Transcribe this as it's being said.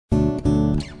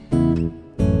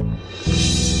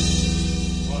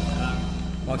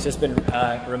It's just been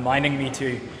reminding me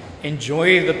to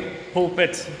enjoy the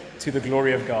pulpit to the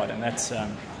glory of God, and that's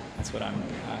what I'm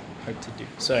hope to do.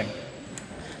 So,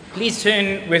 please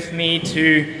turn with me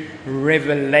to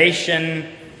Revelation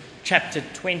chapter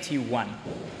 21,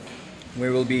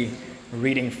 where we'll be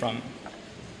reading from.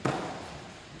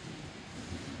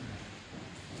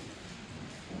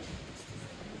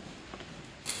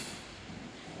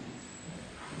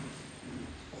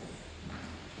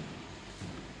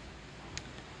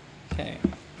 Okay.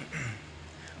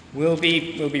 We'll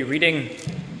be reading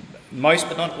most,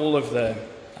 but not all, of the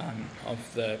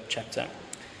chapter.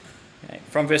 Okay.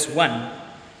 From verse 1.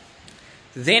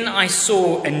 Then I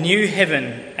saw a new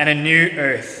heaven and a new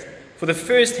earth, for the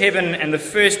first heaven and the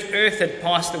first earth had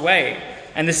passed away,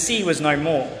 and the sea was no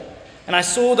more. And I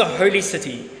saw the holy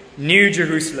city, New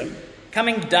Jerusalem,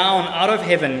 coming down out of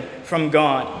heaven from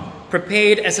God,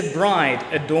 prepared as a bride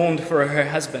adorned for her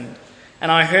husband.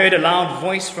 And I heard a loud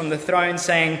voice from the throne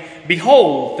saying,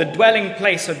 "Behold, the dwelling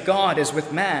place of God is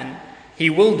with man. He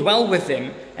will dwell with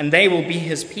them, and they will be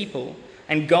his people.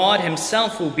 And God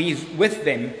himself will be with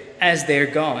them as their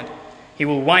God. He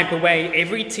will wipe away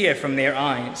every tear from their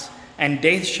eyes, and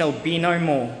death shall be no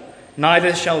more.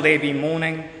 Neither shall there be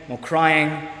mourning, nor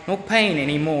crying, nor pain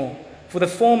any more, for the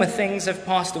former things have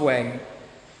passed away."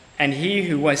 And he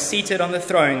who was seated on the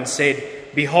throne said,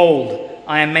 "Behold,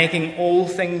 I am making all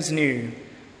things new."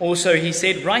 Also he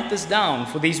said, "Write this down,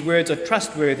 for these words are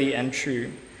trustworthy and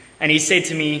true." And he said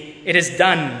to me, "It is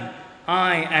done.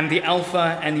 I am the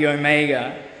Alpha and the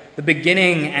Omega, the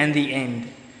beginning and the end.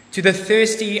 To the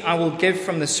thirsty I will give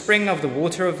from the spring of the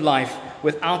water of life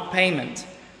without payment.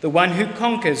 The one who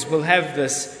conquers will have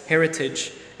this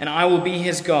heritage, and I will be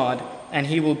his God, and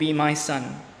he will be my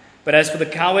son. But as for the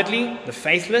cowardly, the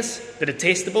faithless, the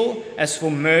detestable, as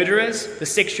for murderers, the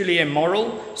sexually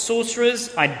immoral, sorcerers,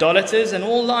 idolaters, and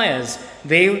all liars,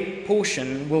 their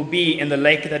portion will be in the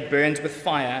lake that burns with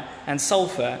fire and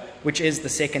sulfur, which is the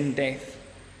second death."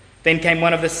 Then came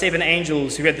one of the seven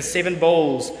angels who had the seven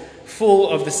bowls full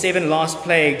of the seven last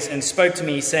plagues, and spoke to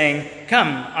me, saying,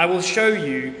 "Come, I will show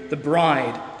you the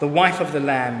bride, the wife of the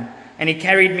Lamb." And he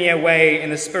carried me away in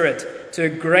the Spirit to a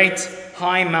great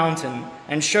high mountain,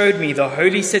 and showed me the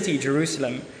holy city,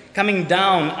 Jerusalem, coming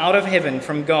down out of heaven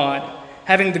from God,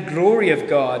 having the glory of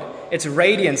God, its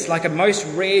radiance like a most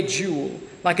rare jewel,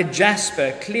 like a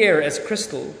jasper, clear as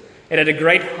crystal. It had a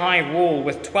great high wall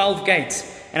with 12 gates,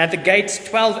 and at the gates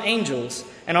 12 angels,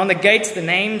 and on the gates the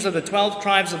names of the 12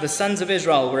 tribes of the sons of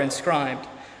Israel were inscribed.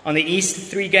 On the east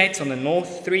 3 gates, on the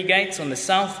north 3 gates, on the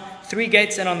south 3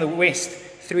 gates, and on the west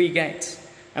 3 gates.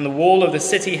 And the wall of the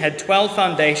city had 12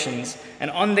 foundations,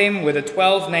 and on them were the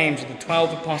 12 names of the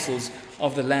 12 apostles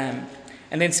of the Lamb.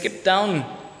 And then skip down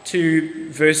to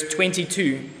verse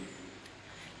 22.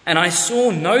 "And I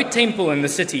saw no temple in the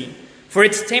city, for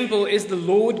its temple is the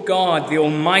Lord God, the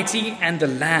Almighty, and the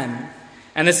Lamb.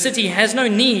 And the city has no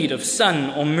need of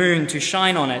sun or moon to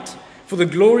shine on it, for the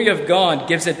glory of God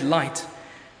gives it light,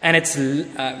 and its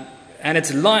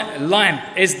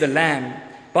lamp is the Lamb.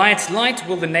 By its light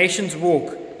will the nations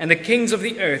walk, and the kings of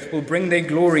the earth will bring their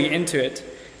glory into it.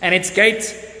 And its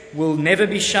gates will never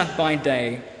be shut by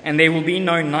day, and there will be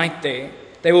no night there.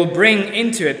 They will bring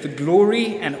into it the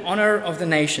glory and honor of the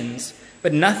nations.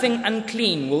 But nothing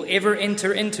unclean will ever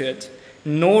enter into it,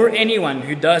 nor anyone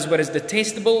who does what is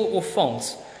detestable or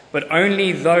false, but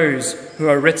only those who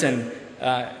are written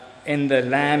in the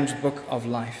Lamb's book of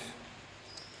life."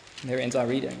 And there ends our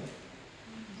reading.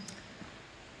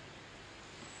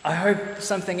 I hope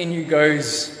something in you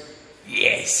goes,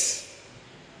 "Yes,"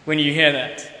 when you hear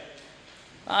that.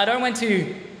 I don't want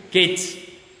to get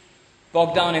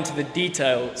bogged down into the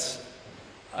details.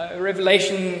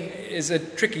 Revelation is a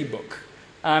tricky book.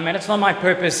 And it's not my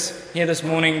purpose here this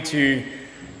morning to,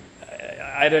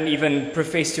 I don't even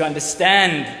profess to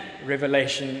understand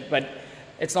Revelation, but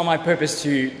it's not my purpose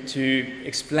to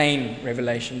explain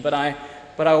Revelation. But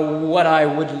what I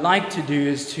would like to do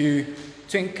is to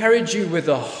encourage you with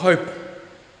the hope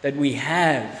that we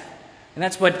have. And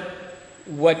that's what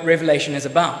Revelation is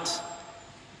about.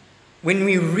 When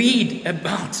we read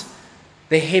about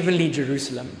the heavenly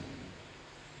Jerusalem,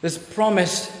 this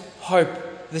promised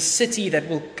hope, the city that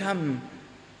will come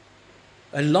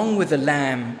along with the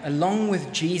Lamb, along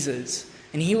with Jesus,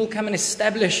 and he will come and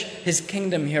establish his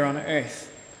kingdom here on earth.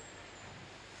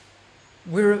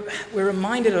 We're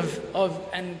reminded of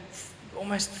and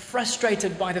almost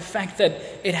frustrated by the fact that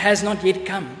it has not yet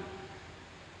come.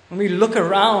 When we look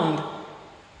around,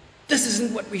 this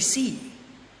isn't what we see.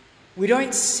 We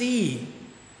don't see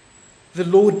the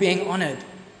Lord being honored.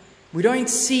 We don't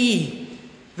see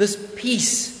this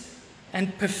peace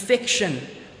and perfection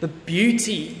the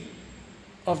beauty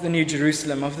of the New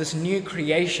Jerusalem, of this new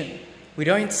creation. We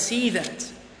don't see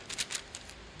that.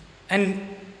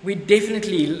 And we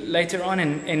definitely, later on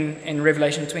in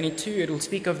Revelation 22, it will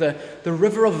speak of the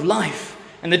river of life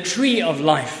and the tree of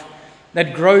life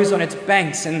that grows on its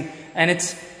banks, and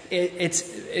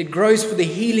it grows for the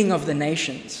healing of the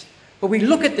nations. But we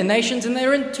look at the nations and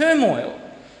they're in turmoil.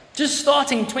 Just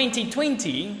starting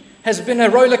 2020 has been a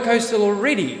roller coaster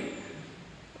already.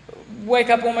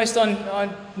 Wake up almost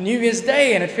on New Year's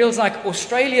Day and it feels like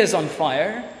Australia's on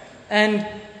fire and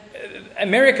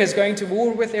America's going to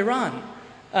war with Iran.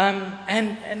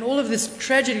 And all of this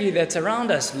tragedy that's around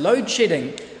us, load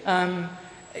shedding,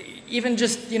 even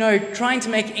just, trying to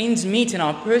make ends meet in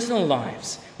our personal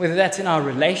lives, whether that's in our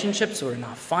relationships or in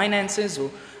our finances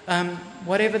or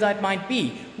whatever that might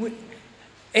be.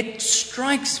 It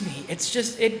strikes me. It's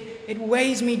just, it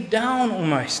weighs me down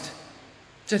almost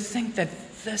to think that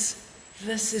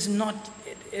this is not,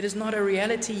 it is not a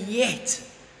reality yet.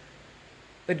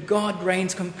 That God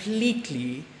reigns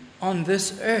completely on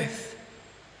this earth,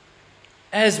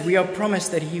 as we are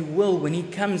promised that He will when He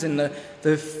comes, and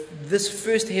this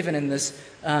first heaven and this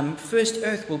first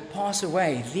earth will pass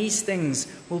away. These things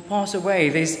will pass away.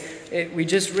 We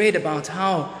just read about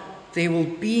how there will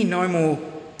be no more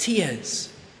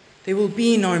tears. There will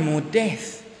be no more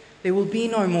death. There will be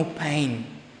no more pain.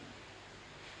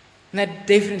 And that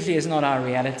definitely is not our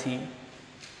reality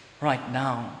right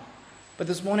now. But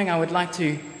this morning I would like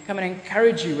to come and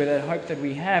encourage you with that hope that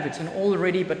we have. It's an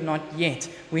already but not yet.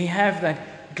 We have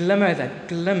that glimmer, that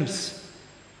glimpse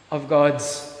of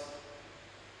God's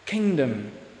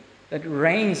kingdom that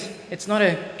reigns. It's not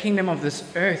a kingdom of this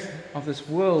earth, of this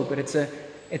world, but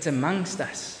it's amongst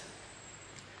us.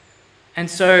 And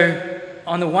so,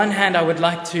 on the one hand, I would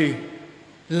like to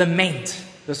lament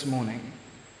this morning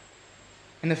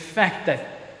in the fact that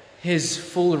His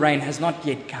full reign has not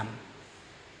yet come,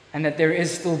 and that there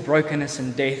is still brokenness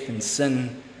and death and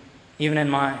sin, even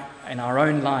in our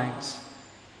own lives.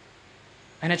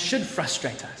 And it should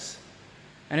frustrate us,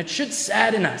 and it should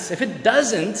sadden us. If it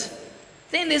doesn't,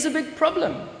 then there's a big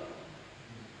problem.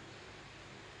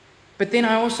 But then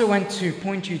I also want to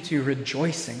point you to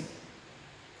rejoicing.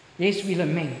 Yes, we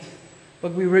lament,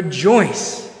 but we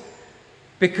rejoice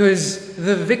because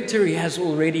the victory has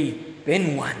already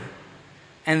been won.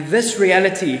 And this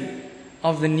reality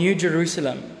of the New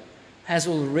Jerusalem has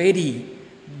already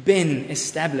been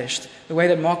established. The way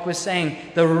that Mark was saying,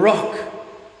 the rock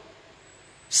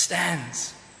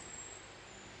stands.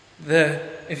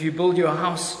 If you build your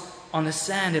house on the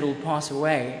sand, it will pass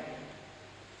away.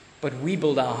 But we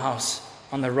build our house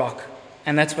on the rock.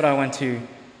 And that's what I want to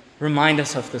remind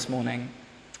us of this morning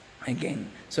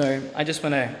again. So I just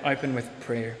want to open with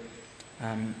prayer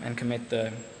and commit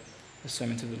the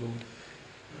sermon to the Lord.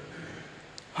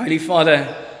 Holy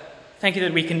Father, thank you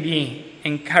that we can be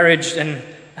encouraged and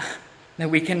that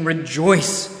we can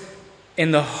rejoice in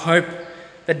the hope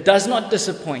that does not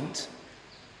disappoint.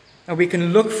 That we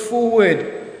can look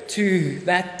forward to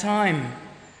that time.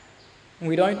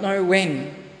 We don't know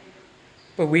when,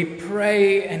 but we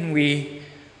pray and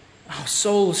our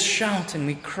souls shout and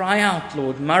we cry out,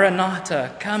 Lord,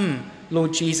 Maranatha, come,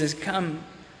 Lord Jesus, come.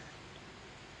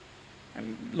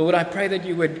 And Lord, I pray that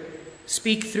you would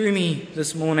speak through me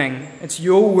this morning. It's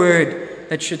your word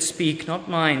that should speak, not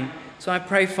mine. So I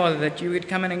pray, Father, that you would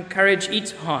come and encourage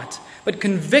each heart, but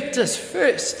convict us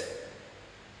first,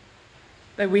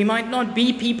 that we might not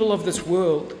be people of this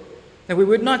world, that we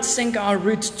would not sink our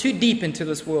roots too deep into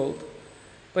this world,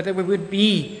 but that we would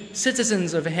be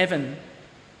citizens of heaven,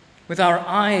 with our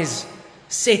eyes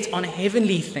set on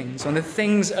heavenly things, on the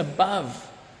things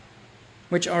above,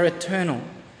 which are eternal.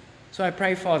 So I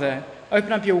pray, Father,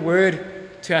 open up your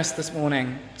word to us this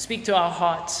morning. Speak to our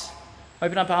hearts.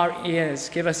 Open up our ears.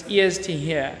 Give us ears to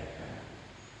hear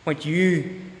what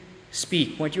you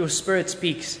speak, what your Spirit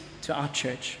speaks to our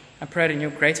church. I pray it in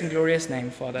your great and glorious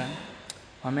name, Father.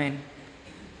 Amen.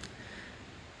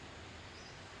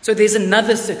 So there's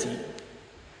another city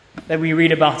that we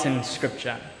read about in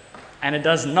Scripture, and it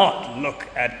does not look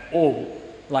at all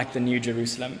like the New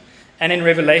Jerusalem. And in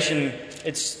Revelation,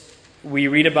 we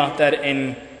read about that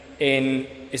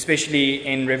especially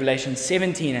in Revelation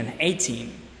 17 and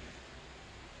 18.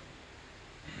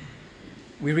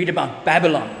 We read about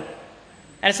Babylon.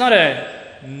 And it's not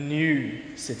a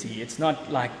new city. It's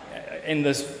not like in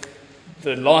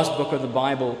the last book of the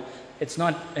Bible. It's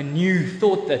not a new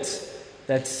thought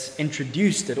that's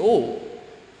introduced at all.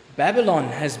 Babylon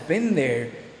has been there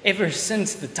ever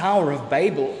since the Tower of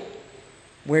Babel,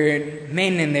 where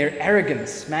men in their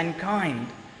arrogance, mankind,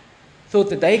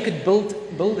 thought that they could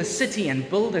build a city and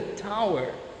build a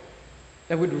tower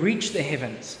that would reach the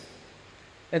heavens,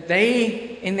 that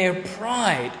they, in their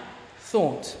pride,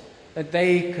 thought that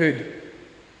they could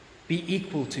be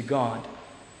equal to God.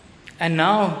 And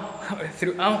now,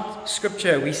 throughout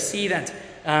Scripture, we see that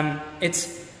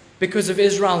it's because of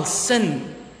Israel's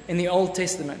sin in the Old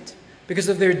Testament, because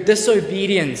of their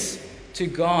disobedience to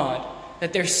God,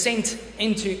 that they're sent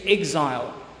into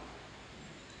exile.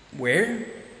 Where?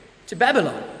 To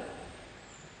Babylon.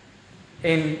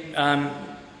 We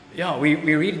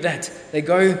read that they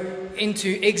go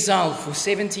into exile for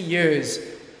 70 years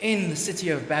in the city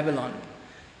of Babylon,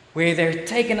 where they're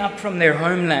taken up from their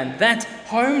homeland, that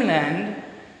homeland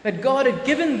that God had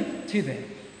given to them,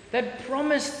 that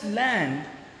promised land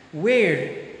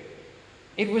where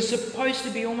it was supposed to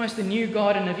be almost the new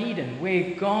Garden of Eden,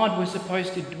 where God was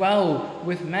supposed to dwell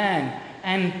with man,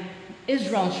 and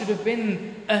Israel should have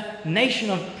been a nation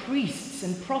of priests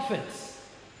and prophets,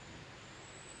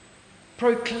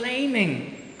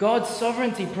 proclaiming God's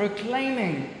sovereignty,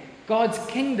 proclaiming God's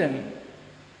kingdom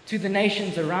to the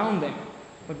nations around them.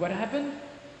 But what happened?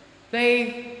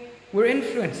 They were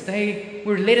influenced, they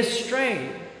were led astray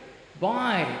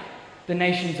by the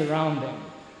nations around them.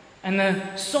 And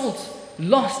the salt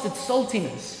lost its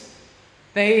saltiness.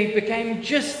 They became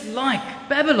just like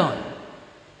Babylon.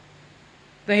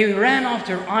 They ran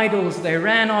after idols, they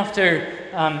ran after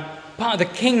the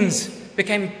kings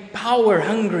became power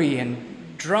hungry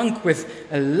and drunk with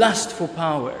a lust for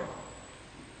power.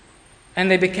 And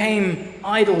they became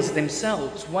idols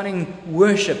themselves, wanting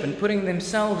worship and putting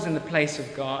themselves in the place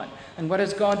of God. And what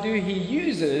does God do? He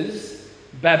uses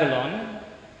Babylon,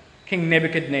 King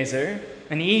Nebuchadnezzar,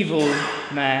 an evil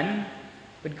man,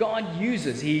 but God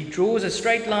he draws a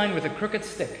straight line with a crooked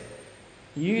stick.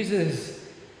 He uses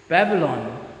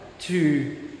Babylon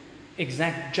to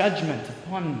exact judgment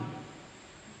upon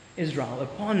Israel,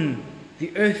 upon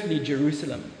the earthly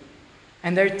Jerusalem.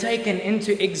 And they're taken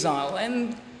into exile.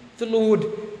 And the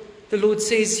Lord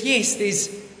says, yes,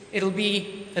 it'll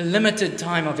be a limited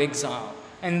time of exile.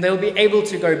 And they'll be able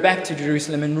to go back to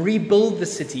Jerusalem and rebuild the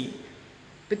city.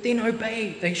 But then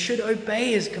obey. They should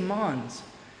obey his commands.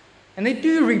 And they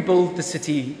do rebuild the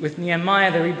city. With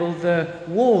Nehemiah, they rebuild the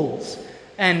walls.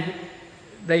 And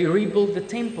they rebuild the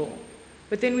temple.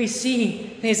 But then we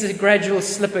see there's a gradual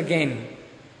slip again.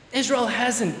 Israel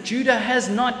hasn't. Judah has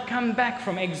not come back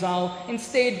from exile.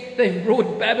 Instead, they've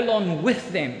brought Babylon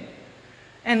with them.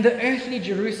 And the earthly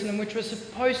Jerusalem, which was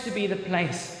supposed to be the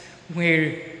place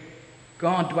where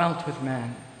God dwelt with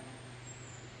man,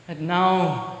 had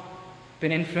now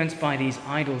been influenced by these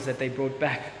idols that they brought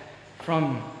back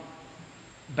from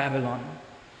Babylon.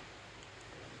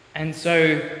 And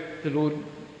so the Lord,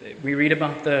 we read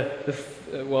about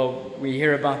we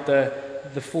hear about the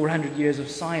 400 years of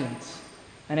silence.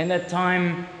 And in that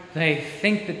time, they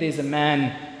think that there's a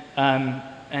man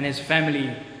and his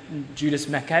family, Judas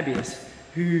Maccabeus,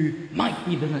 who might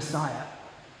be the Messiah.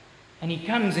 And he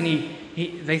comes and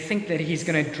they think that he's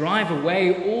going to drive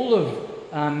away all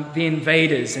of the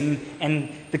invaders, and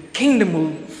the kingdom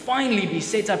will finally be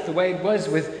set up the way it was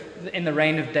in the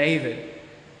reign of David.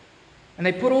 And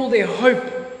they put all their hope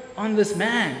on this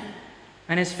man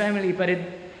and his family, but it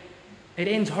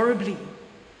ends horribly.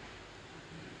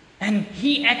 And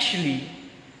he actually,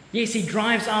 yes, he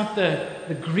drives out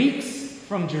the Greeks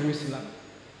from Jerusalem,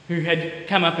 who had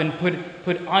come up and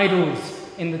put idols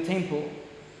in the temple.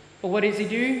 But what does he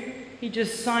do? He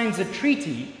just signs a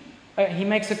treaty. He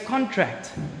makes a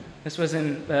contract. This was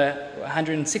in the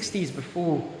 160s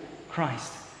before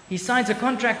Christ. He signs a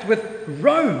contract with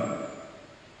Rome.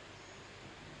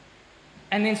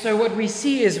 And then so what we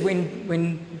see is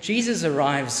when Jesus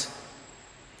arrives,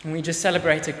 and we just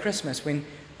celebrated Christmas, when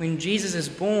Jesus is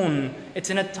born, it's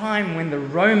in a time when the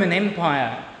Roman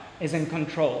Empire is in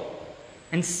control.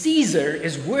 And Caesar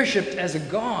is worshipped as a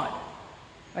god.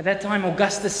 At that time,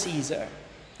 Augustus Caesar,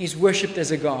 he's worshipped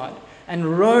as a god.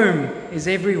 And Rome is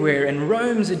everywhere. And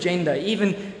Rome's agenda,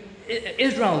 even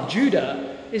Israel,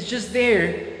 Judah, is just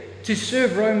there to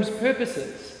serve Rome's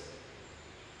purposes.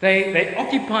 They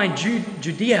occupied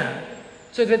Judea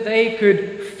so that they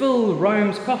could fill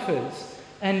Rome's coffers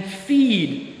and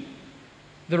feed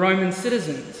the Roman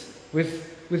citizens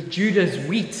with Judah's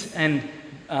wheat and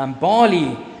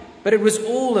barley. But it was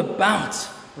all about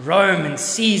Rome and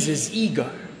Caesar's ego.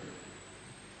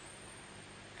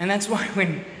 And that's why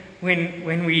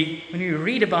when we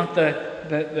read about the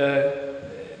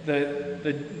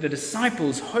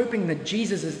disciples hoping that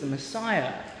Jesus is the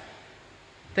Messiah,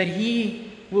 that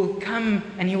he will come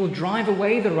and he will drive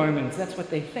away the Romans, that's what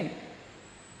they think.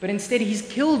 But instead he's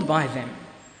killed by them.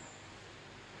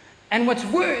 And what's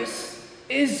worse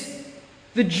is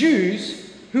the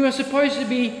Jews who are supposed to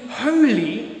be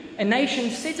holy, a nation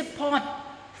set apart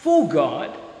for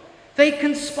God, they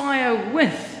conspire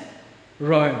with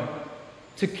Rome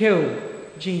to kill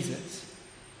Jesus.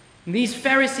 And these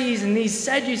Pharisees and these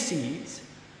Sadducees,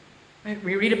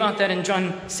 we read about that in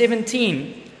John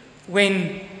 17,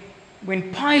 when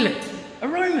Pilate, a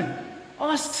Roman,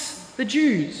 asks the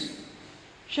Jews,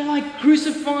 "Shall I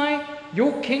crucify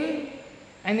your king?"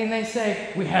 And then they say,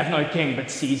 "We have no king but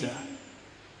Caesar."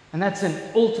 And that's an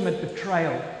ultimate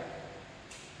betrayal.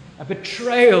 A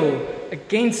betrayal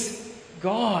against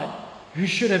God, who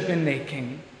should have been their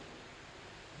king.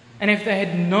 And if they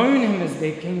had known him as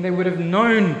their king, they would have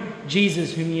known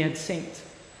Jesus whom he had sent.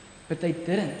 But they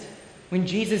didn't. When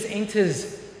Jesus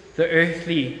enters the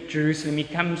earthly Jerusalem, he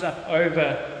comes up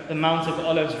over the Mount of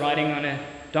Olives riding on a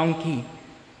donkey.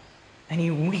 And he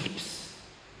weeps.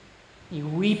 He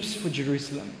weeps for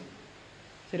Jerusalem.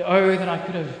 He said, "Oh, that I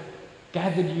could have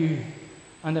gathered you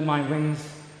under my wings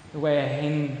the way a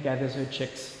hen gathers her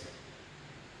chicks."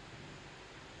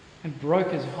 And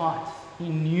broke his heart. He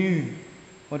knew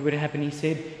what would happen. He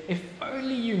said, "If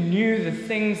only you knew the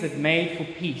things that made for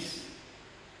peace."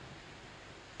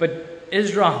 But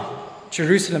Israel,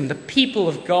 Jerusalem, the people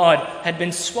of God, had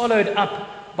been swallowed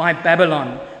up by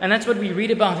Babylon. And that's what we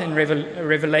read about in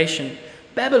Revelation.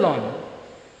 Babylon.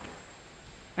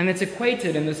 And it's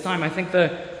equated in this time. I think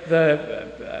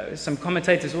some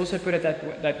commentators also put it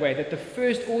that way, that the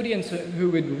first audience who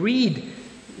would read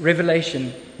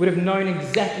Revelation would have known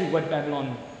exactly what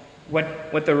Babylon,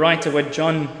 what the writer, what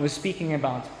John was speaking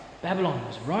about. Babylon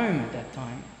was Rome at that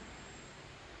time.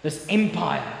 This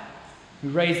empire who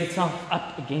raised itself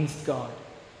up against God,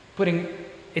 putting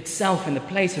itself in the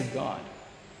place of God.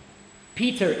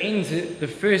 Peter ends the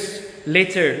first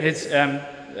letter, his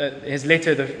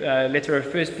letter, the letter of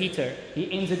 1 Peter.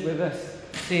 He ends it with this.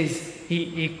 It says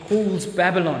he calls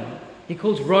Babylon, he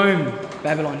calls Rome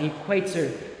Babylon. He equates her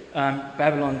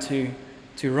Babylon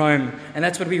to Rome, and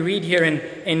that's what we read here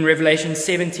in Revelation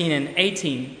 17 and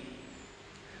 18.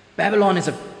 Babylon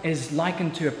is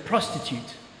likened to a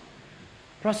prostitute.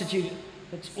 Prostitute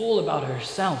that's all about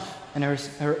herself and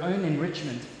her own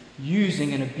enrichment,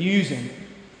 using and abusing.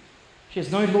 She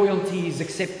has no loyalties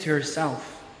except to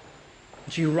herself.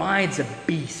 She rides a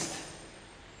beast,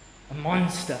 a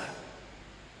monster.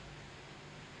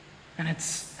 And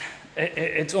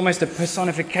it's almost a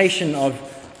personification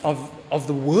of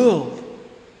the world.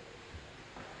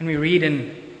 And we read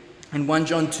in 1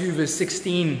 John 2 verse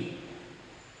 16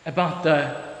 about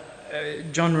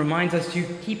John reminds us to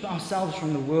keep ourselves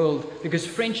from the world, because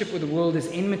friendship with the world is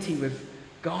enmity with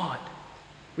God.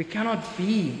 We cannot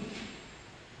be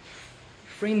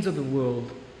friends of the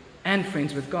world and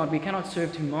friends with God. We cannot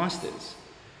serve two masters.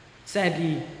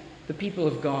 Sadly, the people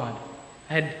of God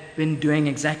had been doing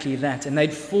exactly that, and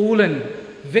they'd fallen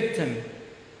victim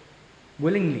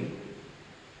willingly.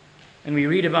 And we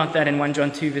read about that in 1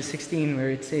 John 2 verse 16,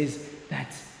 where it says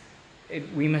that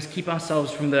we must keep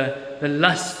ourselves from the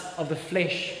lust of the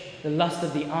flesh, the lust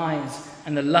of the eyes,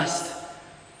 and the lust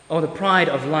or the pride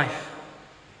of life.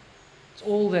 It's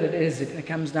all that it is. It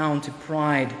comes down to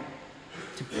pride,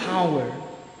 to power.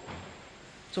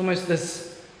 It's almost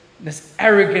this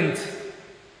arrogant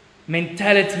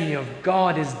mentality of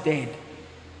God is dead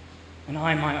and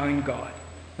I'm my own God.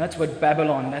 That's what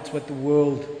Babylon, that's what the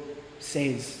world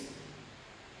says.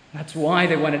 That's why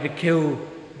they wanted to kill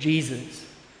Jesus,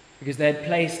 because they had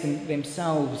placed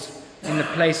themselves in the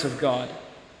place of God.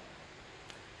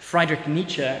 Friedrich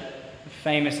Nietzsche, a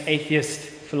famous atheist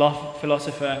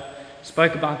philosopher,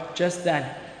 spoke about just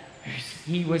that.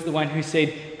 He was the one who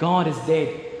said, God is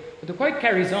dead. But the quote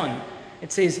carries on.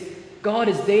 It says, God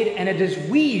is dead and it is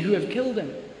we who have killed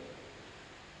him.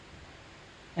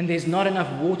 And there's not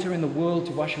enough water in the world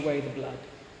to wash away the blood.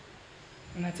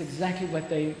 And that's exactly what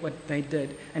they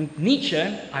did. And Nietzsche,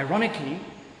 ironically,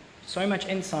 so much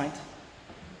insight,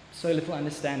 so little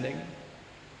understanding,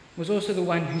 was also the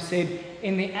one who said,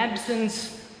 in the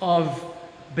absence of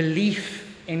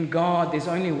belief in God, there's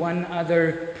only one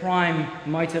other prime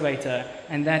motivator,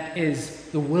 and that is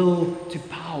the will to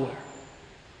power.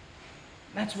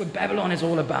 That's what Babylon is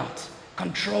all about.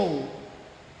 Control.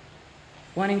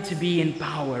 Wanting to be in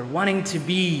power. Wanting to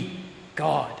be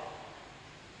God.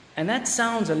 And that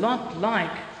sounds a lot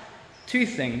like two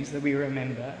things that we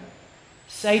remember.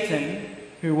 Satan,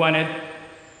 he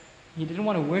didn't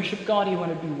want to worship God, he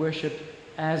wanted to be worshipped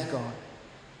as God.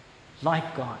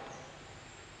 Like God.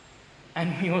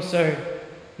 And we also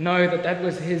know that that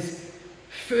was his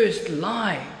first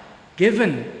lie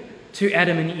given to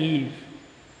Adam and Eve.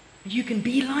 You can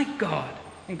be like God.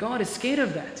 And God is scared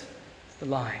of that. It's the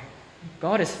lie.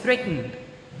 God is threatened.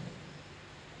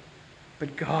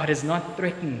 But God is not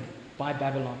threatened by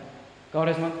Babylon. God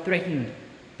is not threatened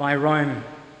by Rome,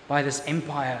 by this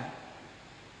empire,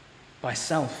 by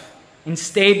self.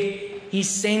 Instead, he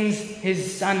sends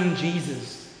his son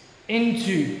Jesus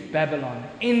into Babylon,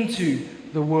 into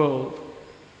the world,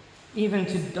 even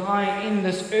to die in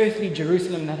this earthly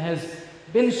Jerusalem that has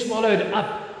been swallowed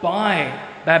up by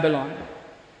Babylon.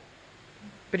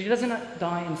 But he doesn't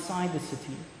die inside the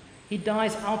city. He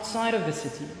dies outside of the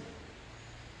city.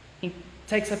 He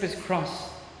takes up his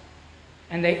cross,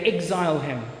 and they exile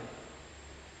him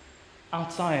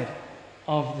outside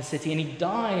of the city, and he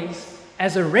dies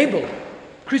as a rebel.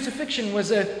 Crucifixion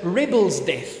was a rebel's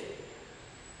death.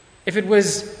 If it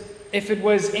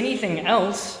was anything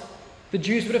else, the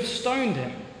Jews would have stoned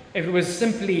him. If it was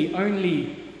simply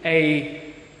only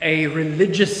a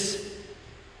religious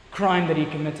crime that he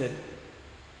committed.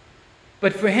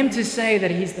 But for him to say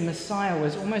that he's the Messiah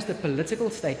was almost a political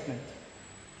statement.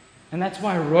 And that's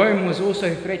why Rome was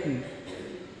also threatened.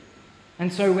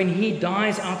 And so when he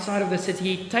dies outside of the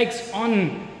city, he takes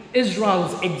on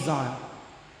Israel's exile.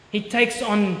 He takes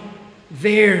on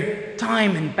their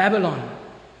time in Babylon.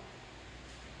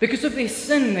 Because of their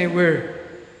sin, they were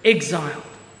exiled.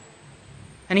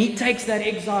 And he takes that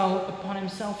exile upon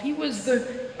himself. He was the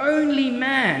only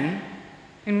man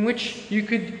in which you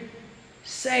could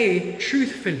say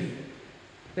truthfully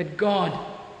that God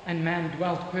and man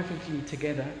dwelt perfectly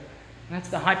together. And that's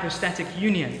the hypostatic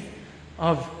union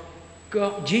of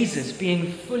God, Jesus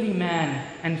being fully man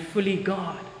and fully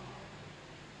God.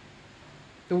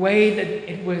 The way that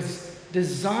it was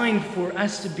designed for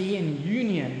us to be in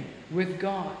union with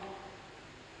God.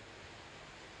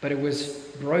 But it was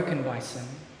broken by sin.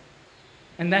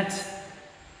 And that's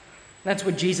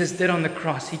what Jesus did on the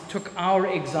cross. He took our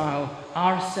exile,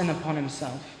 our sin upon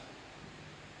himself,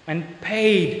 and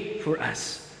paid for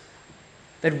us,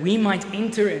 that we might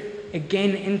enter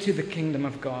again into the kingdom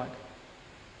of God.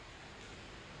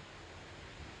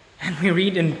 And we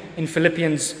read in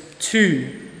Philippians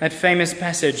 2, that famous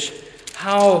passage,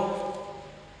 how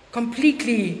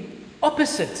completely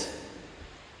opposite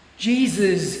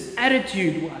Jesus'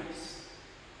 attitude was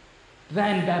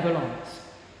than Babylon's.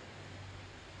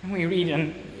 And we read,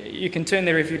 and you can turn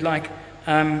there if you'd like,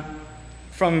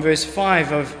 from verse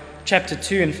 5 of chapter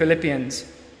 2 in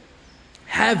Philippians.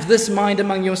 Have this mind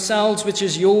among yourselves, which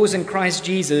is yours in Christ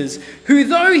Jesus, who,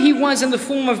 though he was in the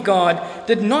form of God,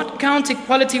 did not count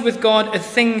equality with God a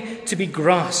thing to be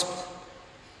grasped,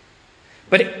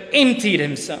 but emptied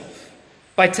himself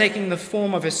by taking the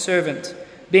form of a servant,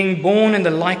 being born in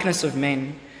the likeness of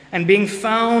men. And being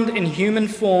found in human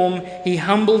form, he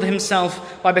humbled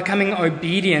himself by becoming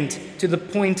obedient to the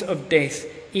point of death,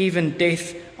 even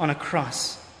death on a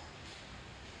cross.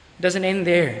 It doesn't end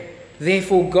there.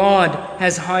 Therefore God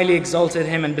has highly exalted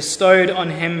him and bestowed on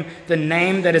him the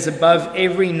name that is above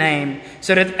every name,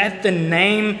 so that at the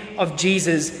name of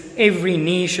Jesus every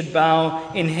knee should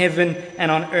bow in heaven and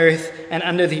on earth and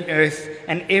under the earth,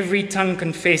 and every tongue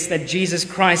confess that Jesus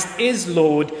Christ is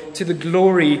Lord, to the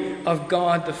glory of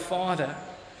God the Father.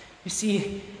 You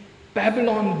see,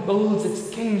 Babylon builds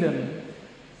its kingdom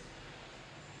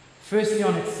firstly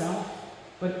on itself,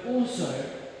 but also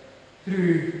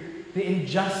through the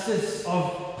injustice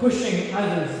of pushing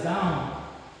others down,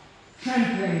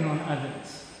 trampling on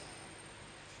others,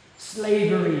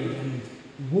 slavery and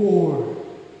war.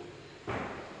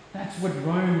 That's what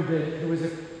Rome did.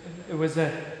 It was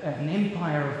an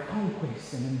empire of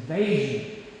conquest and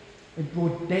invasion. It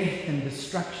brought death and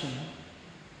destruction.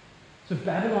 So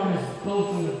Babylon is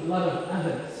built on the blood of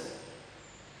others.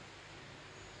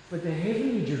 But the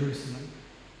heavenly Jerusalem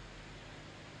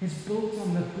is built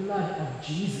on the blood of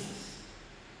Jesus,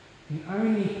 the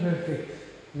only perfect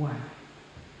one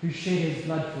who shed his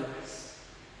blood for us.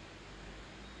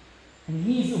 And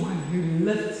he's the one who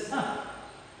lifts up.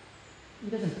 He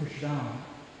doesn't push down.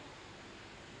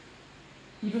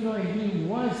 Even though he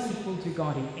was equal to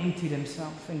God, he emptied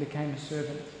himself and became a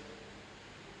servant.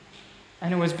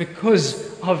 And it was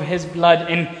because of his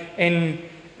blood. In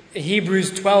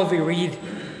Hebrews 12 we read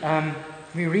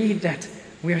that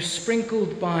we are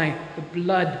sprinkled by the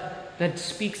blood that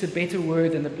speaks a better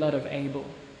word than the blood of Abel.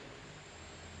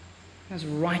 That's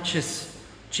righteous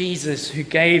Jesus who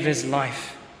gave his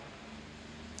life.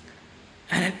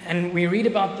 And we read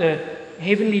about the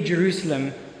heavenly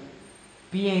Jerusalem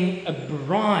being a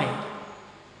bride.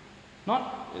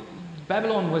 Not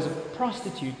Babylon was a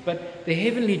prostitute, but the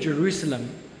heavenly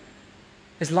Jerusalem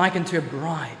is likened to a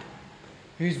bride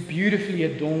who's beautifully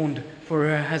adorned for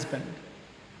her husband.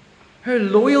 Her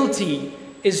loyalty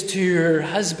is to her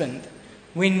husband.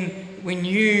 When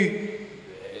you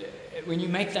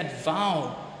make that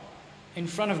vow in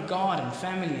front of God and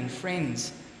family and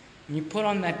friends, and you put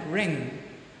on that ring,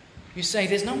 you say,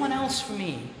 there's no one else for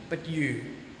me but you.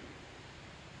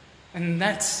 And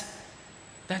that's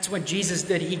what Jesus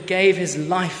did. He gave his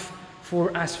life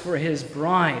for us, for his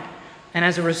bride. And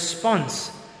as a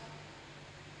response,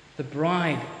 the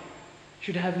bride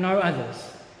should have no others.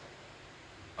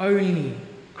 Only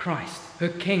Christ, her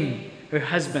King, her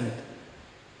husband.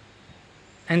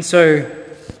 And so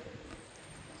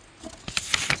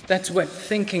that's what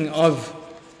thinking of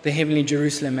the heavenly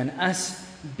Jerusalem and us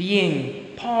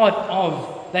being part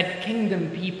of that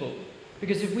kingdom people.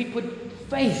 Because if we put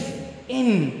faith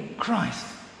in Christ,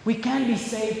 we can be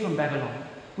saved from Babylon.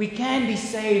 We can be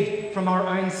saved from our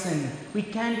own sin. We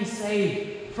can be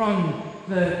saved from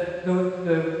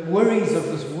the worries of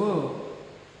this world.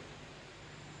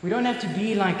 We don't have to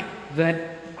be like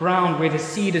that ground where the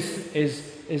seed is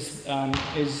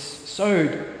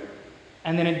sowed,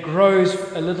 and then it grows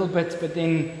a little bit, but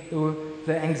then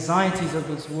the anxieties of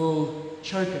this world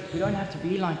choke it. We don't have to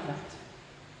be like that.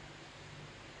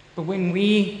 But when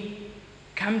we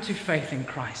come to faith in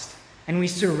Christ, and we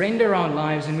surrender our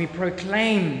lives, and we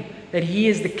proclaim that he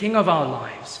is the King of our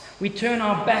lives, we turn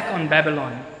our back on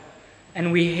Babylon,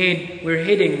 and we're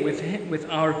heading with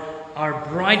our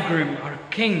bridegroom, our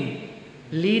King,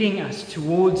 leading us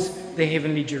towards the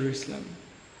heavenly Jerusalem.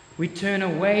 We turn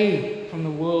away from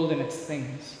the world and its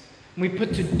things. We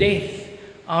put to death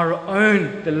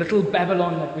the little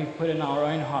Babylon that we've put in our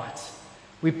own hearts.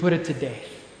 We put it to death.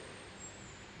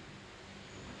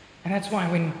 And that's why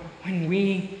when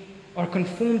we are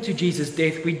conformed to Jesus'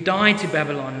 death, we die to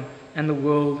Babylon and the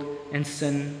world and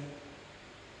sin.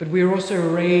 But we are also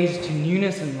raised to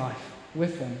newness in life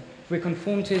with him. If we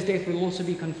conform to his death, we'll also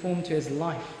be conformed to his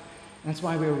life. That's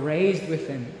why we're raised with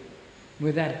him,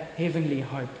 with that heavenly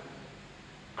hope.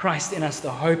 Christ in us,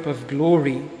 the hope of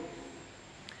glory.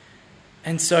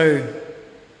 And so,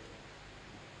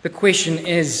 the question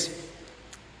is,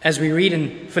 as we read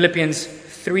in Philippians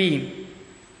 3,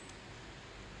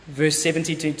 verse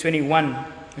 70 to 21,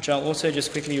 which I'll also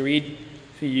just quickly read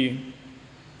for you.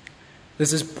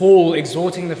 This is Paul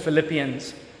exhorting the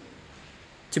Philippians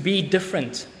to be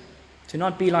different, to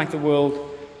not be like the world.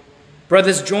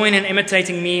 Brothers, join in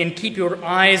imitating me and keep your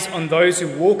eyes on those who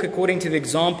walk according to the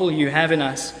example you have in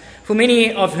us. For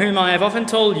many of whom I have often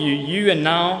told you, and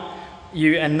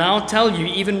now tell you,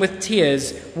 even with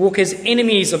tears, walk as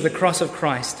enemies of the cross of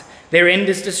Christ. Their end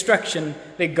is destruction,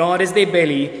 their God is their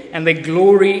belly, and they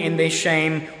glory in their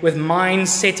shame, with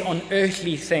minds set on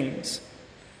earthly things.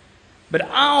 But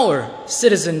our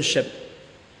citizenship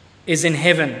is in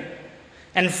heaven,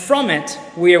 and from it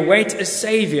we await a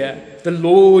Savior, the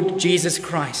Lord Jesus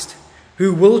Christ,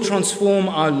 who will transform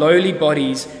our lowly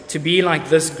bodies to be like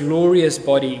this glorious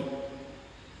body,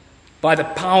 by the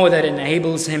power that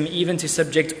enables him even to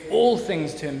subject all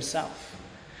things to himself.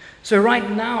 So right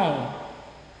now,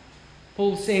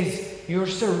 Paul says, you're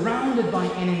surrounded by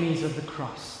enemies of the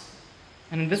cross.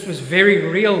 And this was very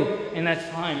real in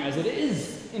that time, as it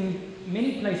is in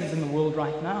many places in the world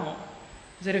right now.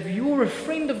 Is that if you're a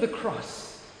friend of the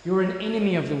cross, you're an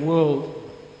enemy of the world.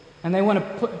 And they want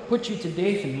to put you to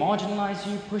death and marginalize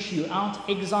you, push you out,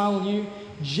 exile you,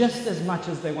 just as much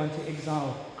as they want to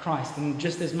exile Christ, and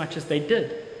just as much as they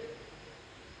did.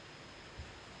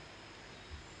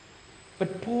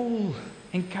 But Paul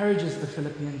encourages the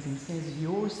Philippians and says,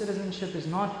 your citizenship is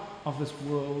not of this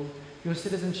world. Your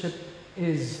citizenship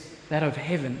is that of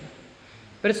heaven.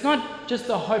 But it's not just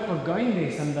the hope of going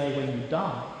there someday when you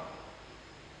die.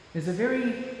 There's a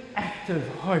very active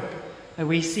hope that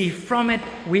we see from it.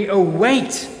 We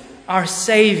await our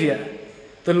Savior,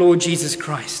 the Lord Jesus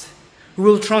Christ, who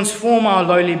will transform our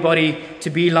lowly body to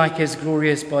be like his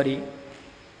glorious body.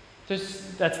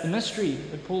 That's the mystery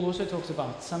that Paul also talks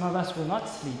about. Some of us will not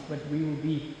sleep, but we will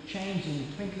be changed in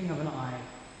the twinkling of an eye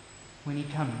when he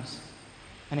comes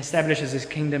and establishes his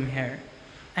kingdom here.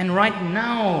 And right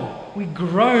now, we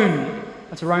groan,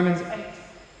 that's Romans 8,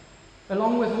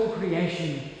 along with all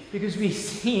creation, because we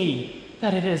see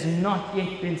that it has not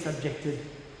yet been subjected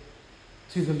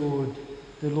to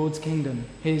the Lord's kingdom,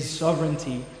 his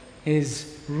sovereignty,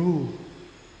 his rule.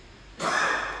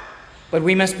 But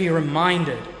we must be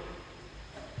reminded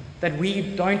that we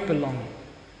don't belong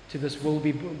to this world,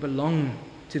 we belong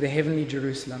to the heavenly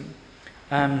Jerusalem.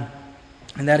 And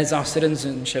that is our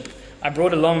citizenship. I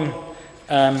brought along,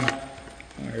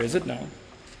 where is it now?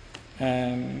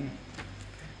 I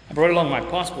brought along my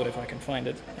passport if I can find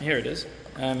it. Here it is.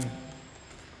 There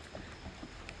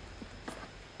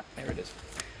it is.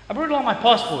 I brought along my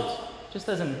passport, just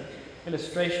as an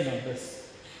illustration of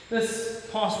this. This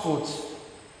passport,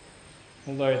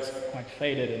 although it's quite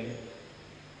faded and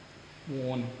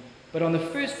worn. But on the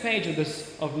first page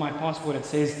of my passport, it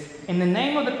says, "In the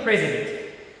name of the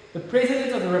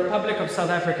President of the Republic of South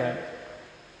Africa,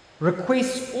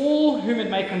 requests all whom it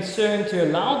may concern to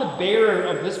allow the bearer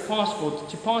of this passport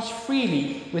to pass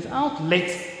freely without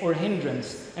let or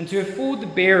hindrance, and to afford the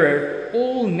bearer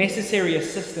all necessary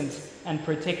assistance and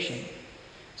protection."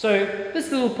 So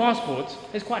this little passport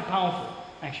is quite powerful,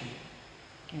 actually.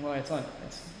 Well, it's not.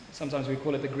 Sometimes we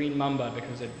call it the green mamba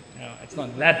because it's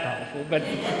not that powerful,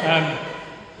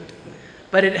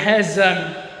 but it has.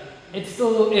 It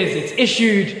still is. It's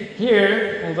issued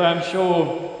here, although I'm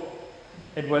sure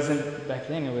it wasn't back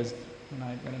then. It was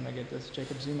when I get this,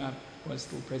 Jacob Zuma was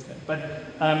still president. But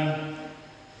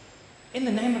in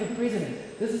the name of the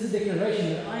President, this is a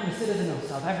declaration that I am a citizen of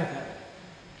South Africa.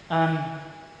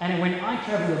 And when I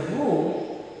travel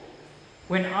abroad,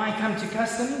 when I come to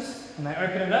customs and they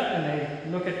open it up and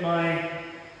they look at my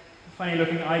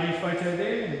funny-looking ID photo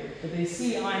there, but they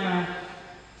see I'm a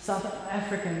South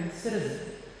African citizen.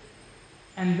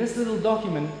 And this little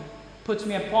document puts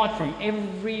me apart from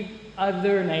every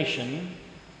other nation,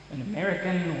 an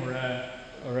American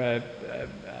or a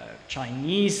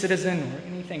Chinese citizen or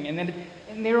anything.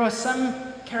 And there are some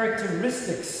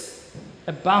characteristics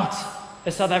about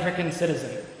a South African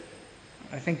citizen.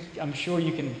 I'm sure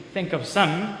you can think of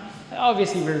some.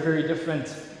 Obviously, we're very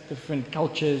different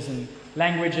cultures and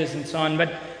languages and so on,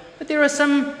 but there are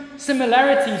some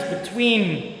similarities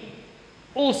between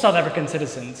all South African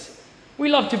citizens. We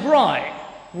love to braai.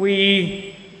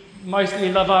 We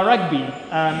mostly love our rugby,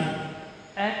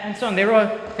 and so on.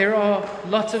 There are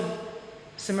lots of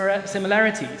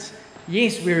similarities.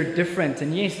 Yes, we're different,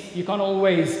 and yes, you can't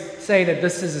always say that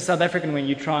this is a South African when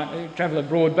you travel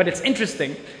abroad, but it's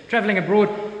interesting. Traveling abroad,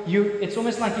 it's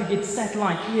almost like you get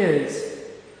satellite ears,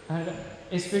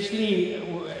 especially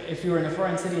if you're in a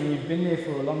foreign city and you've been there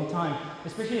for a long time,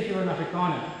 especially if you're an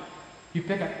Afrikaner. You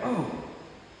pick up,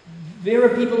 there are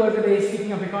people over there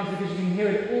speaking Afrikaans because you can hear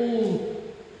it all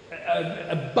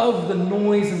above the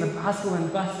noise and the hustle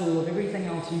and bustle of everything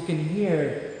else. You can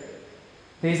hear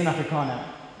there's an Afrikaner.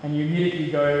 And you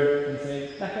immediately go and say,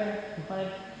 "Lekker,"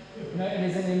 and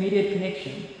there's an immediate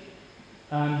connection.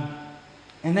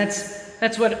 And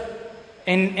that's what,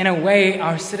 in a way,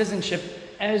 our citizenship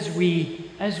as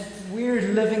we're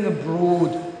living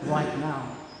abroad right now.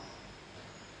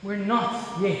 We're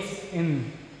not yet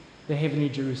in the heavenly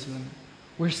Jerusalem.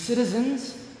 We're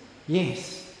citizens,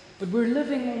 yes, but we're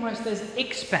living almost as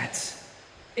expats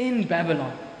in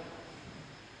Babylon.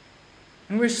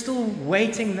 And we're still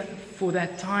waiting for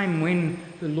that time when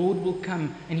the Lord will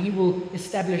come and He will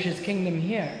establish His kingdom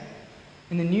here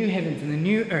in the new heavens and the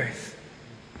new earth.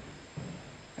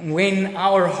 And when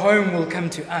our home will come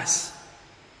to us.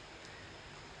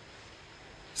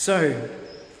 So,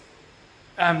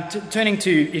 turning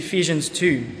to Ephesians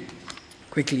 2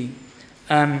 quickly.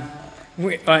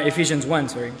 Ephesians 1,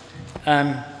 sorry.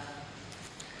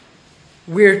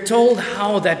 We're told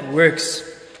how that works.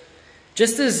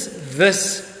 Just as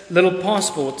this little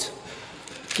passport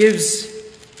gives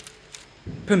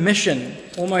permission,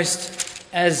 almost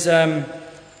as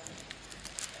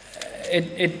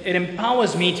it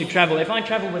empowers me to travel. If I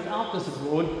travel without this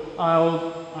abroad,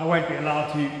 I won't be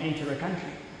allowed to enter a country.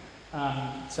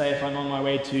 Say if I'm on my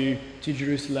way to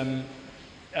Jerusalem,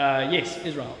 yes,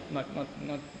 Israel, not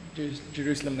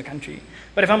Jerusalem the country.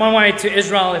 But if I'm on my way to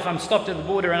Israel, if I'm stopped at the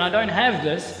border and I don't have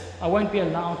this, I won't be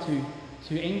allowed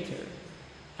to enter.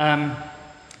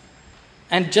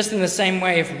 And just in the same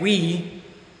way, if we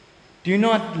do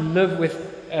not live with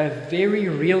a very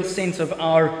real sense of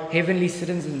our heavenly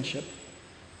citizenship,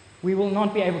 we will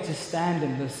not be able to stand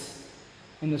in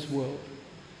this world.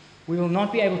 We will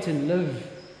not be able to live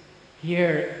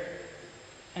here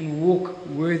and walk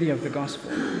worthy of the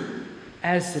gospel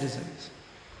as citizens.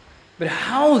 But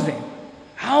how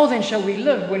then shall we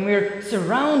live when we're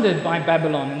surrounded by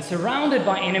Babylon and surrounded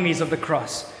by enemies of the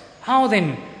cross? How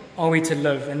then are we to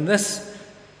live? And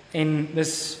in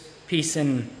this piece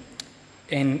in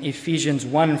Ephesians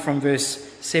 1 from verse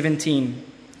 13,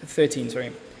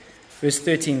 verse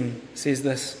 13 says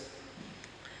this: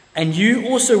 "And you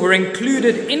also were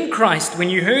included in Christ when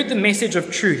you heard the message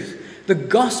of truth, the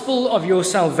gospel of your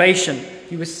salvation."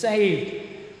 You were saved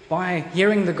by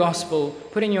hearing the gospel,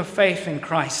 putting your faith in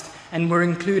Christ, and were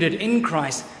included in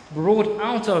Christ, brought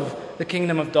out of the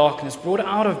kingdom of darkness, brought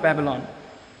out of Babylon.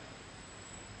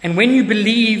 And when you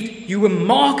believed, you were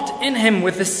marked in Him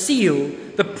with a seal,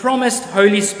 the promised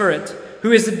Holy Spirit,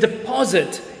 who is a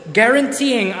deposit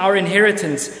guaranteeing our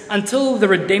inheritance until the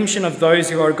redemption of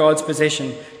those who are God's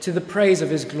possession, to the praise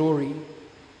of His glory.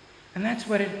 And that's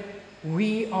what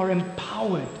we are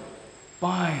empowered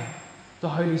by the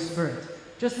Holy Spirit.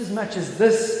 Just as much as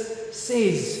this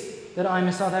says that I'm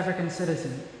a South African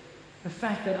citizen, the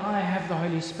fact that I have the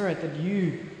Holy Spirit, that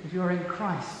you, if you're in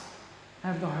Christ,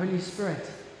 have the Holy Spirit,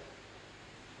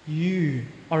 you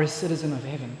are a citizen of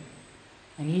heaven.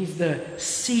 And He's the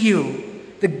seal,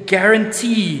 the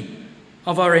guarantee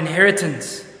of our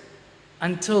inheritance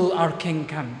until our King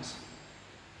comes.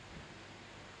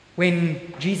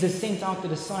 When Jesus sent out the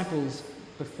disciples,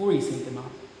 before He sent them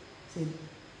out, He said,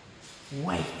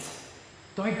 wait,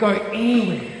 don't go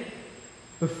anywhere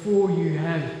before you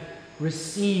have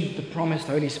received the promised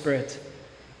Holy Spirit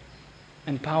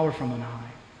and power from on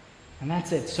high. And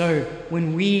that's it. So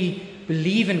when we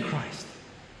believe in Christ,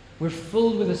 we're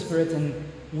filled with the Spirit and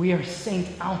we are sent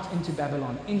out into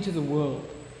Babylon, into the world.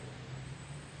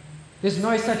 There's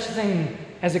no such thing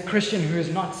as a Christian who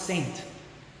is not sent.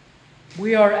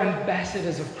 We are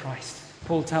ambassadors of Christ,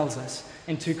 Paul tells us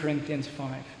in 2 Corinthians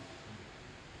 5.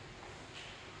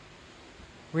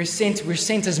 We're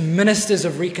sent as ministers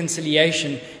of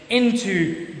reconciliation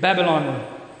into Babylon,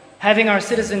 having our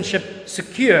citizenship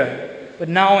secure, but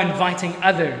now inviting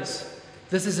others.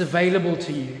 This is available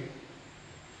to you.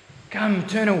 Come,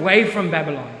 turn away from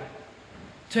Babylon.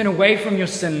 Turn away from your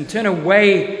sin. Turn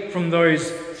away from those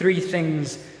three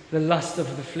things: the lust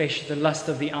of the flesh, the lust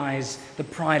of the eyes, the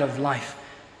pride of life.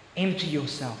 Empty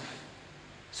yourself.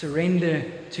 Surrender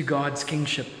to God's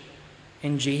kingship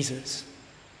in Jesus.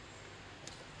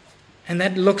 And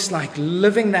that looks like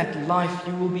living that life.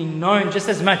 You will be known just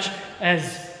as much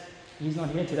as, he's not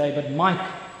here today, but Mike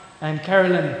and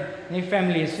Carolyn and their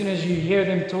family. As soon as you hear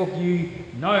them talk, you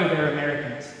know they're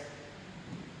Americans.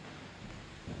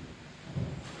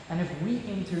 And if we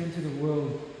enter into the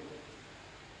world,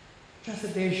 trust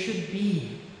that there should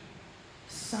be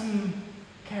some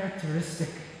characteristic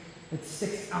that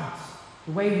sticks out.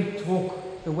 The way we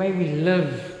talk, the way we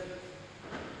live,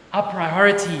 our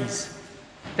priorities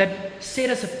that set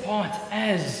us apart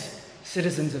as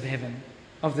citizens of heaven,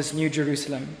 of this new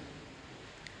Jerusalem.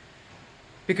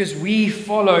 Because we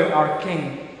follow our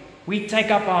King. We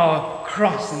take up our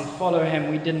cross and follow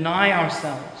Him. We deny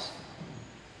ourselves,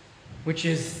 which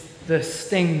is the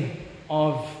sting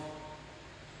of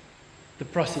the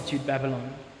prostitute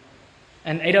Babylon.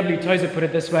 And A.W. Tozer put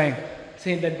it this way,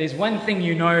 saying that there's one thing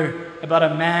you know about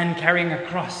a man carrying a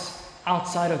cross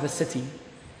outside of the city.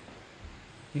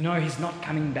 You know he's not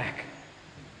coming back.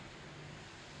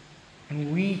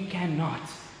 And we cannot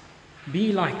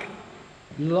be like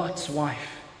Lot's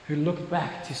wife who looked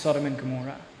back to Sodom and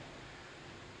Gomorrah.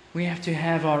 We have to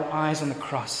have our eyes on the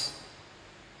cross,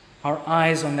 our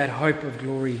eyes on that hope of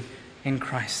glory in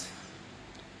Christ.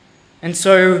 And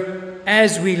so,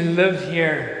 as we live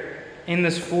here in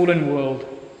this fallen world,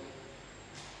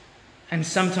 and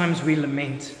sometimes we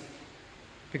lament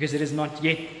because it does not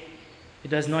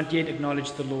yet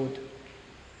acknowledge the Lord,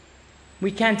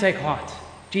 we can take heart.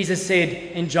 Jesus said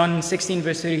in John 16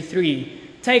 verse 33,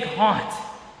 take heart.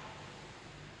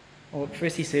 Or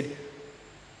first He said,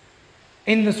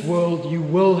 in this world you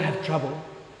will have trouble,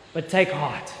 but take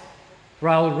heart, for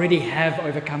I already have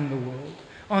overcome the world.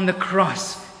 On the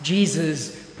cross,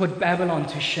 Jesus put Babylon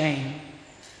to shame.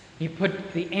 He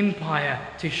put the empire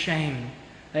to shame,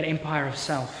 that empire of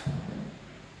self,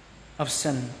 of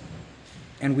sin.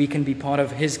 And we can be part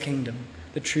of His kingdom,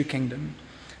 the true kingdom.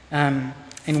 In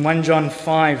 1 John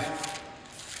 5,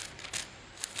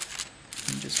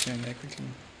 I'm just going there quickly.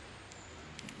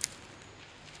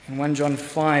 In 1 John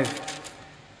 5,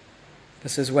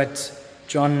 this is what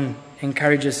John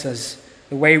encourages us,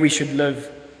 the way we should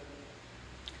live.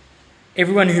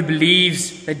 Everyone who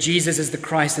believes that Jesus is the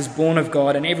Christ is born of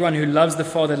God, and everyone who loves the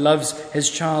Father loves His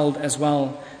child as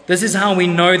well. This is how we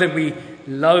know that we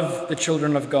love the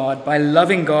children of God, by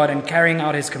loving God and carrying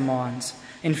out His commands.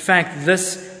 In fact,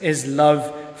 this is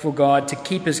love for God, to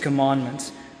keep His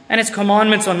commandments. And His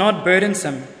commandments are not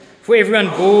burdensome, for everyone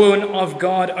born of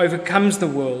God overcomes the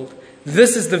world.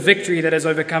 This is the victory that has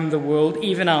overcome the world,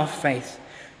 even our faith.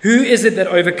 Who is it that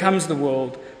overcomes the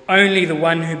world? Only the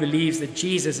one who believes that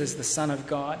Jesus is the Son of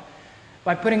God.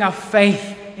 By putting our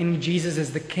faith in Jesus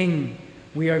as the King,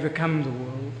 we overcome the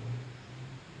world.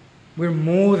 We're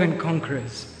more than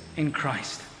conquerors in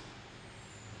Christ.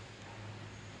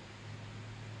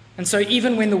 And so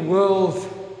even when the world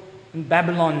in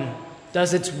Babylon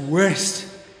does its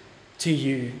worst to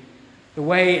you, the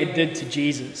way it did to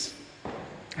Jesus,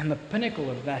 and the pinnacle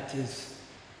of that is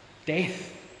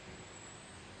death.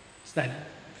 It's that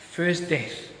first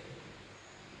death.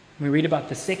 We read about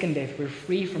the second death. We're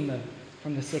free from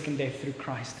the second death through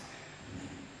Christ.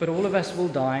 But all of us will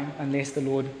die unless the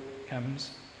Lord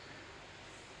comes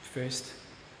first.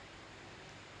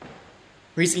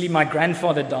 Recently, my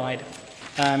grandfather died.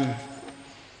 And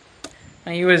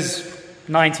he was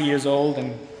 90 years old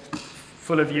and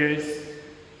full of years.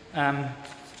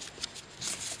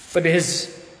 But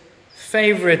his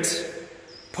favorite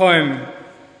poem,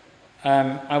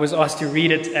 I was asked to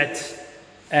read it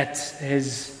at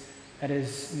his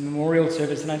memorial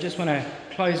service, and I just want to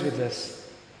close with this.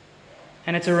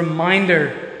 And it's a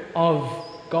reminder of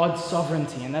God's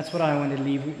sovereignty, and that's what I want to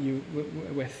leave you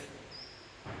with.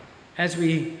 As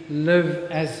we live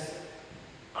as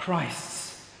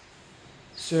Christ's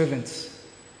servants,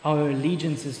 our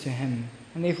allegiance is to Him,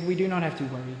 and therefore we do not have to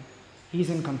worry. He's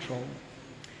in control.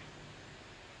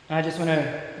 I just want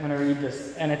to read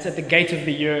this, and it's at the gate of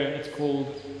the year. It's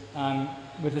called,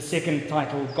 with the second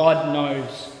title, God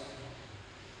Knows.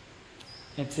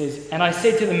 It says, "And I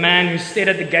said to the man who stood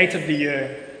at the gate of the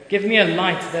year, 'Give me a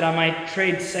light that I might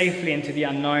tread safely into the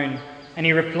unknown.' And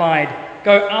he replied,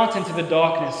 'Go out into the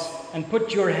darkness and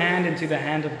put your hand into the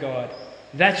hand of God.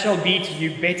 That shall be to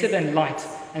you better than light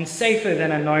and safer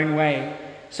than a known way.'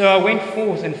 So I went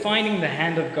forth, and finding the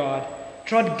hand of God,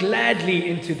 trod gladly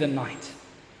into the night.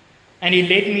 And he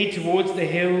led me towards the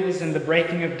hills and the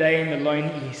breaking of day in the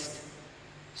lone east.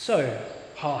 So,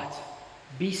 heart,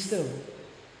 be still.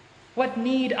 What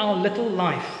need our little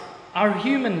life, our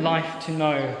human life, to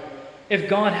know, if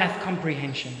God hath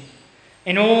comprehension?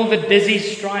 In all the dizzy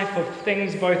strife of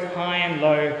things both high and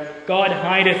low, God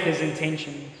hideth his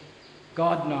intention.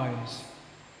 God knows.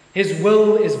 His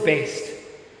will is best.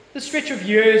 The stretch of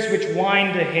years which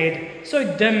wind ahead,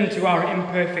 so dim to our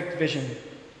imperfect vision,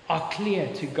 are clear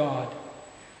to God.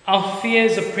 Our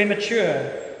fears are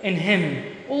premature. In him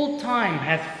all time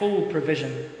hath full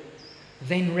provision.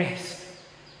 Then rest,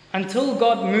 until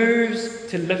God moves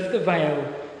to lift the veil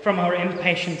from our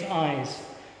impatient eyes,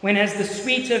 when as the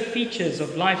sweeter features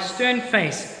of life's stern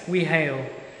face we hail,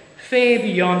 fair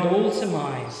beyond all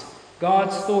surmise,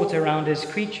 God's thought around his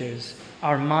creatures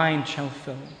our mind shall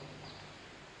fill.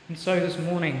 And so this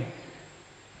morning,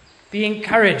 be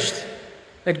encouraged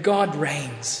that God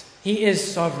reigns. He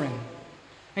is sovereign,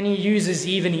 and he uses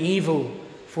even evil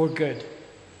for good.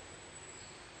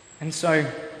 And so,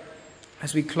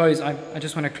 as we close, I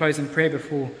just want to close in prayer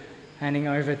before handing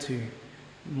over to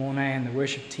Mornay and the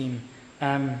worship team.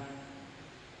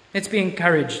 Let's be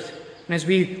encouraged. And as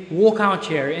we walk out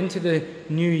here into the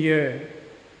new year,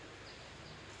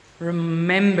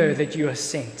 remember that you are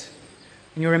sent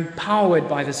and you're empowered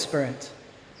by the Spirit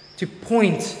to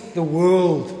point the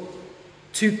world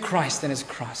to Christ and his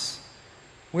cross.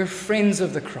 We're friends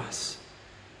of the cross.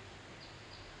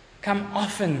 Come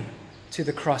often to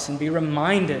the cross and be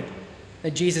reminded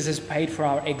that Jesus has paid for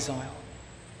our exile,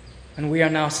 and we are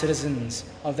now citizens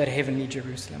of that heavenly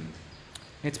Jerusalem.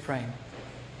 Let's pray.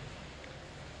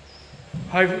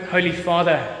 Holy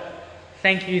Father,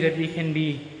 thank you that we can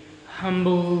be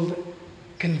humbled,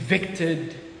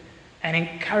 convicted, and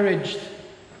encouraged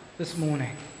this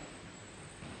morning.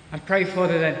 I pray,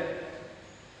 Father,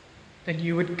 that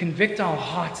you would convict our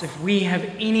hearts if we have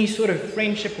any sort of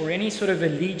friendship or any sort of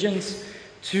allegiance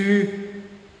to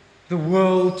the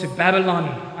world, to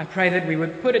Babylon. I pray that we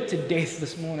would put it to death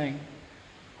this morning,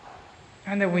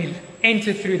 and that we'd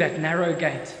enter through that narrow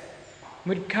gate,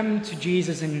 would come to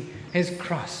Jesus and his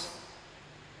cross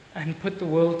and put the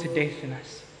world to death in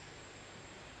us.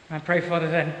 I pray, Father,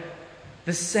 that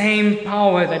the same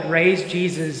power that raised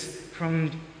Jesus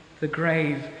from the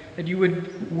grave, that you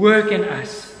would work in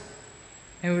us,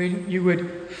 and you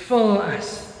would fill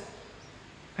us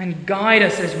and guide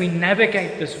us as we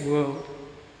navigate this world,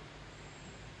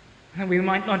 that we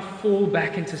might not fall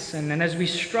back into sin. And as we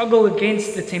struggle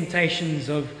against the temptations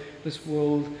of this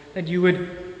world, that you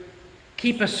would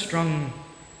keep us strong,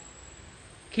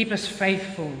 keep us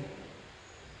faithful,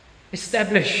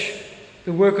 establish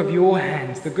the work of your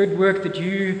hands, the good work that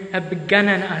you have begun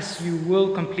in us, you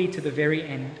will complete to the very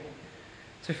end.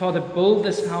 So, Father, build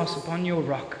this house upon your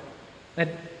rock that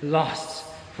lasts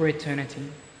for eternity.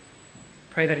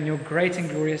 Pray that in your great and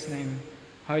glorious name,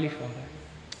 Holy Father.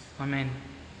 Amen.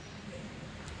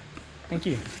 Thank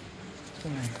you.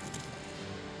 Amen.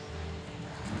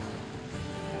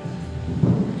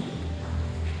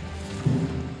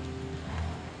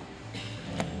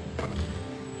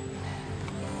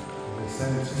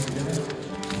 Stand together.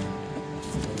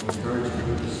 I encourage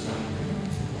you to stand.